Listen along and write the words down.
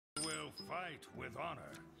Will fight with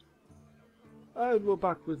honor. And we're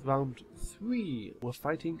back with round 3. We're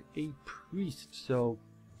fighting a priest, so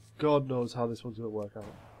God knows how this one's going to work out.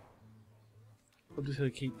 I'm just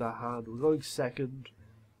going to keep that hand. We're going second.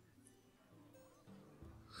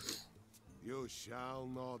 You shall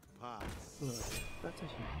not pass. That's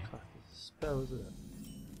actually classed as a spell, isn't it?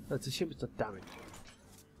 That's a shame it's not damage.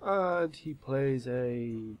 And he plays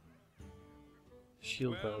a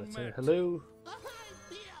shield bearer. Let's say hello.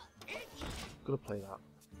 Gonna play that.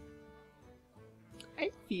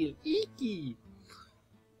 I feel icky.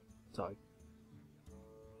 Sorry.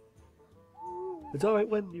 It's alright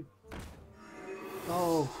when you.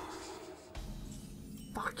 Oh.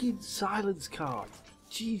 Fucking silence card.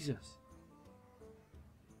 Jesus.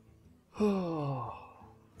 Oh.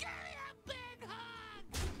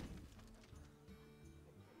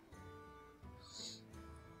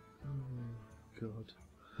 God.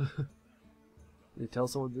 You tell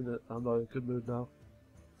someone in it I'm not in a good mood now.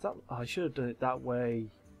 That, I should have done it that way.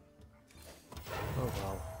 Oh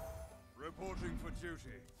well. Reporting for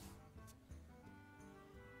duty.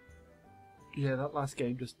 Yeah, that last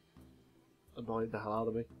game just annoyed the hell out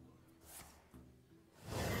of me.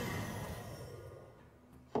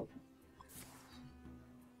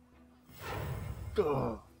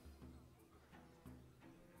 Ugh.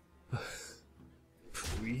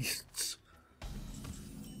 Priests.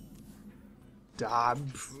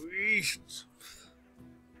 Damn priests.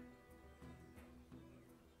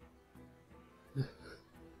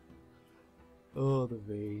 Oh, the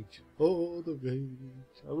rage. Oh, the rage.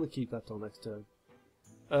 I'm gonna keep that till next turn.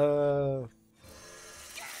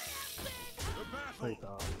 Like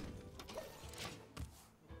that.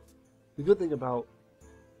 The good thing about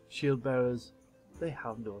shield bearers, they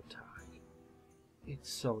have no attack. It's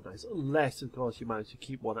so nice. Unless, of course, you manage to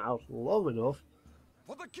keep one out long enough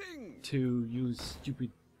For the king. to use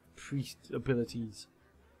stupid priest abilities.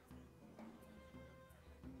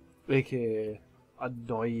 aka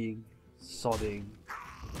annoying, sodding,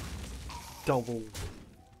 double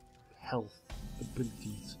health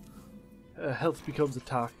abilities. Health becomes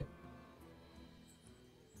attack.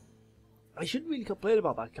 I shouldn't really complain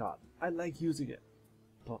about that card. I like using it,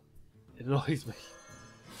 but it annoys me.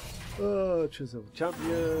 Choose a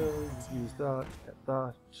champion, use that, get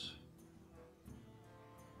that.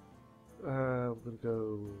 We're gonna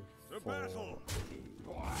go for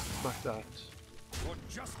smack that, For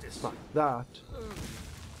justice. smack that,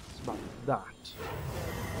 smack that.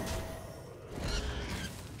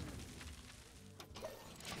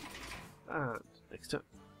 And next turn.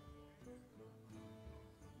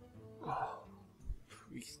 Oh,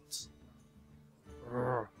 priests.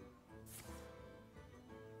 Urgh.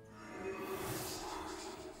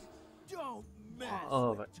 Don't mess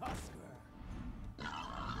Oh, with right. Tusker.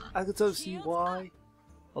 I can sort of see why,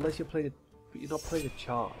 unless you're playing it, but you're not playing a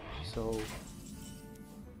charge, so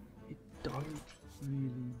it doesn't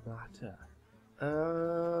really matter.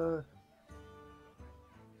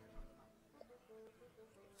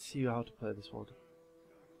 Let's see how to play this one.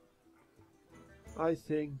 I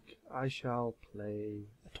think I shall play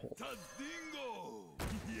a taunt.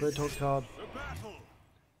 Tadingo. Play a taunt card. The battle.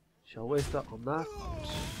 Shall waste that on that.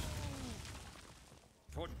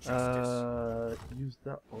 For justice. Use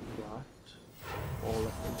that on that. Or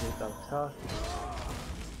let's negate that attack.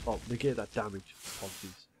 Oh, negate that damage.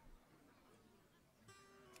 Apologies.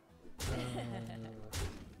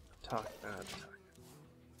 Attack and attack.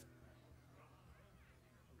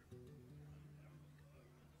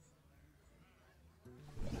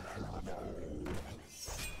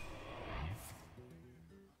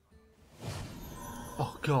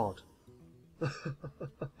 Oh god.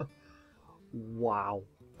 Wow.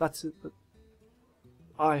 That's it.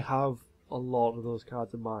 I have a lot of those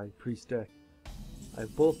cards in my priest deck. I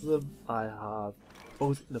have both of them. I have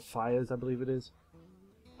both in the fires, I believe it is.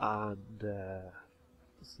 And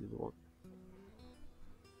what's the other one?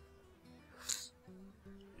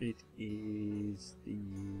 It is the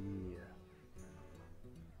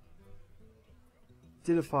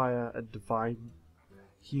Dinner Fire and Divine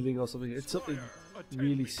Healing or something. It's something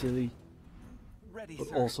really silly, Ready, but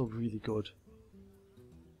sir. also really good.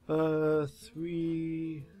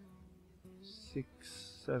 3, 6,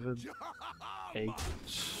 7, 8.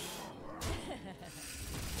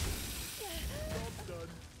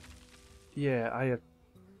 Yeah,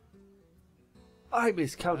 I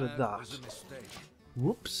miscounted that. was a mistake.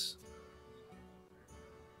 Whoops.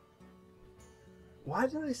 Why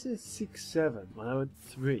did I say 6, 7 when I went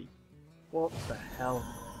 3? What the hell?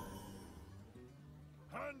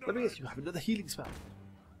 Let me guess, you have another healing spell.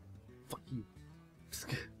 Fuck you.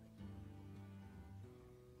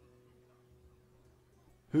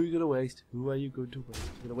 Who are you going to waste? Who are you going to waste?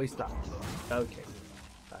 You're going to waste that. Okay.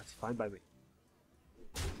 That's fine by me.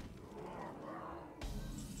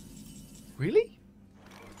 Really?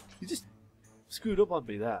 You just screwed up on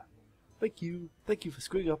me there. Thank you. Thank you for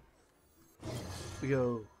screwing up. We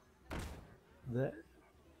go there.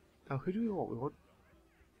 Now who do we want? We want...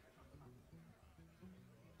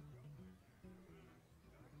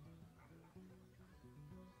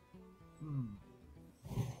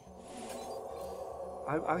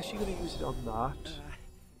 I'm actually going to use it on that.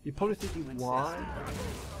 You're probably thinking why?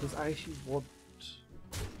 Because I actually want...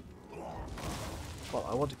 Well,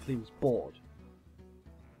 I want to clear his board.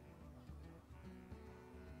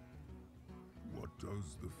 What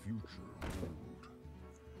does the future hold?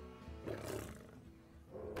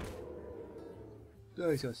 Oh,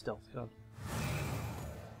 he's got a stealth gun.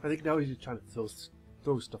 I think now he's just trying to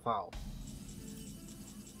throw stuff out.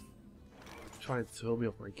 Try and throw me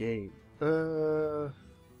off my game. Justice.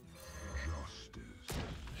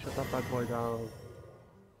 Shut that bad boy down.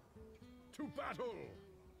 To battle!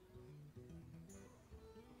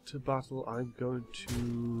 To battle, I'm going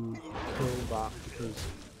to kill that because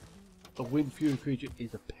a Wind Fury creature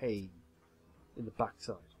is a pain in the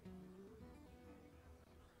backside.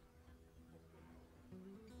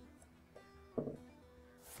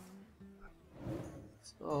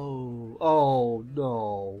 Oh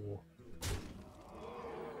no.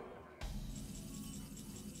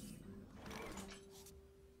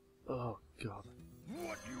 Oh god.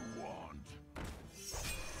 What you want? Just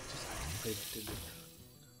play that, didn't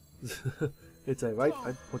it? It's alright,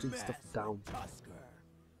 I'm putting stuff down.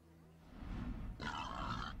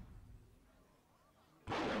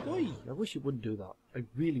 Oi, I wish it wouldn't do that. I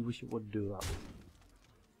really wish it wouldn't do that.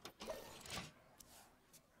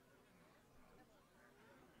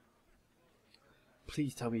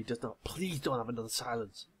 Please tell me he does not. Please don't have another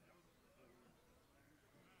silence.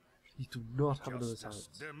 Please do not have another silence.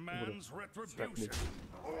 Demands retribution.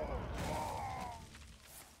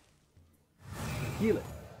 Heal it.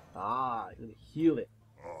 Ah, you're gonna heal it.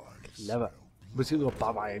 Clever. But it's gonna go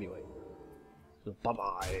bye bye anyway. So bye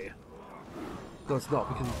bye. No, it's not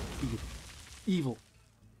because he's evil.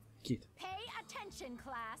 Kid. Pay attention,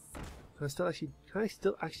 class. Can I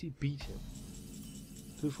still actually beat him?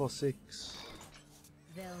 2, 4, 6.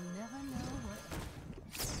 They'll never know what.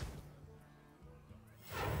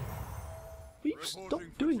 Will you stop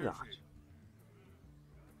doing that?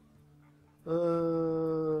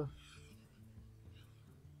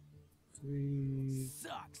 3.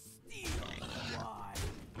 Sucks. Steal. Why?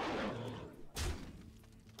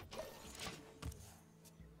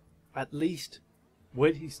 At least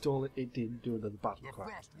when he stole it, it didn't do another battle cry.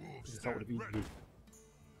 Because that would have been me.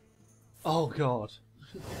 Oh god.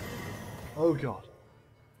 Oh god.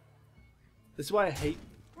 This is why I hate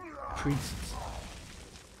priests.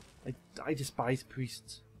 I despise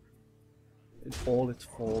priests. In all its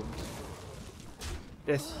forms.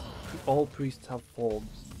 Yes, all priests have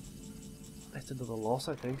forms. That's another loss,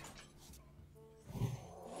 I think.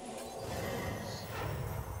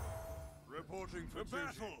 Reporting for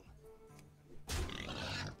battle.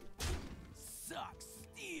 Sucks.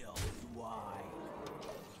 Steals. Why?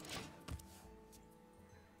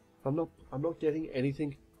 I'm not getting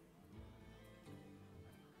anything.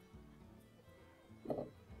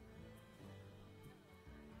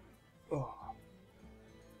 Oh.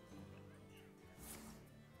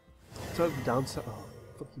 So the downside. Oh,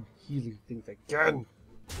 fucking healing things again.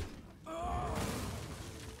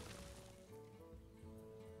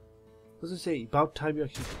 Does it say about time you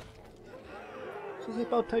actually? Does it say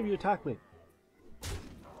about time you attack me?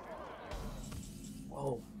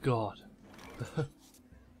 Oh god.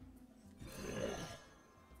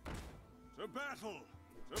 To battle!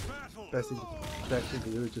 To battle! Best thing to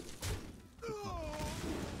do is just.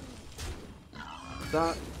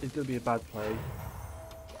 That is going to be a bad play.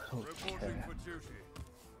 I don't Reporting care. for duty.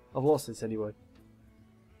 I've lost this anyway.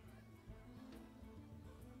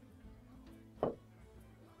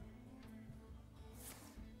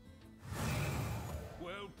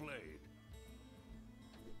 Well played.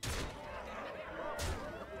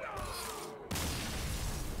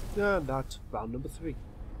 And that's round number 3.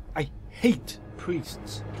 I hate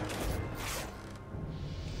priests.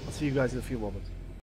 I'll see you guys in a few moments.